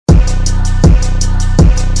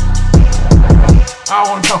I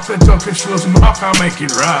wanna talk that talk and slow some up, I'll make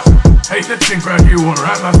it right. Hey, that chick right here wanna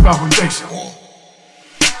ride my foundation.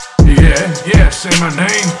 Yeah, say my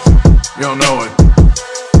name. You don't know it.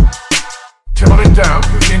 Turning down,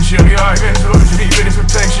 cooking chili, I can so you need bit of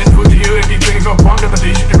protection. Put the you anything up on the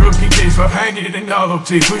dish, the rookie teeth for hanging in all of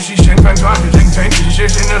tea. Pushy shin, fangs on the thing, tank, the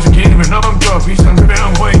shit, as a kid, and another club. He's on the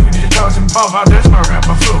down way, you just talk some pop out, that's my rap,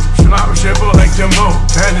 my flow. Shall I ship like them more?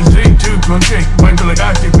 Had a D, two, country, when till I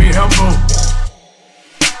got to be humble.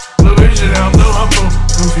 Little vision, I'm no humble.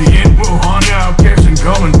 If you hit, move on now, catch and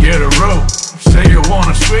go and get a rope. Say you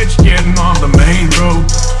wanna switch, getting on the main road.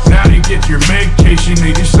 Now you get your medication,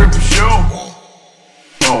 need to serve a show.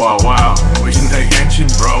 Oh wow, wishing they action,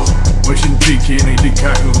 bro. Wishing DK need to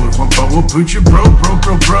cut who would want to will put your bro.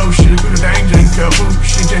 Shit, good danger and kaboom.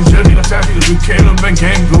 Shit, and jelly, let's have you do Caleb and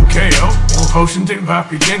gang go KO. Potion thing,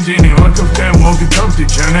 Poppy, Genji, and one comes down, won't get dumped.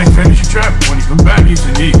 Turn and finish your trap. When you come back, he's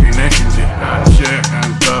an E connection. I share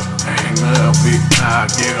and up, hang up, beat. I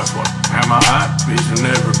guess what? Am I hot? Bitch will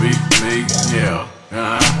never beat me, yeah.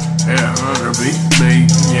 Never beat me,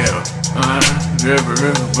 yeah. Never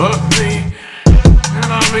but me. And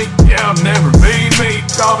I mean, yeah, never be me.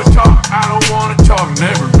 Talk the talk, I don't wanna talk.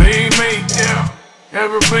 Never be me, yeah.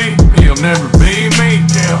 Never be, you'll never be me,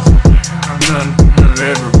 yeah. None,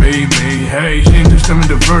 never be me. Hey, into some of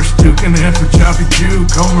the verse, took an effort, choppy chew.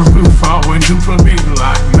 Comer roof, following to play people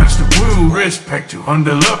like Master Woo. Respect to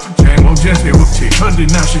under love, jam, well, gently, we'll take 100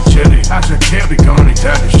 now, shit, chelly. I said, can't be coming,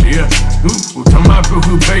 type of shit. Ooh, we'll tell my boo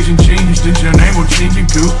who Beijing change, did your name will change you,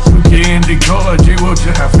 cool. Who can't college, will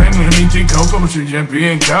you have family, I need to go, come to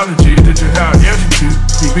champion college, did you have, yes, you too.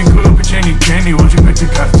 Keeping cool up, chaining candy, won't you put the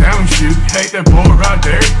cut down and shoot? Hey, that boy right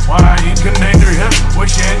there, why I ain't connected, huh?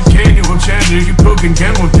 What's and candy, will change you poking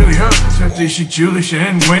can will do her. Except this shit Julish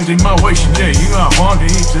and went in my way, she did. You I want to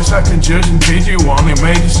eat this, I can judge and teach you. Want me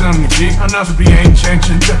made you something to cheat. Enough to be ain't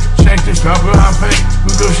changing. Shank this copper, I pay. Who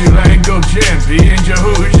goes you like go jam? Be in your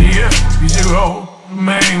who is here?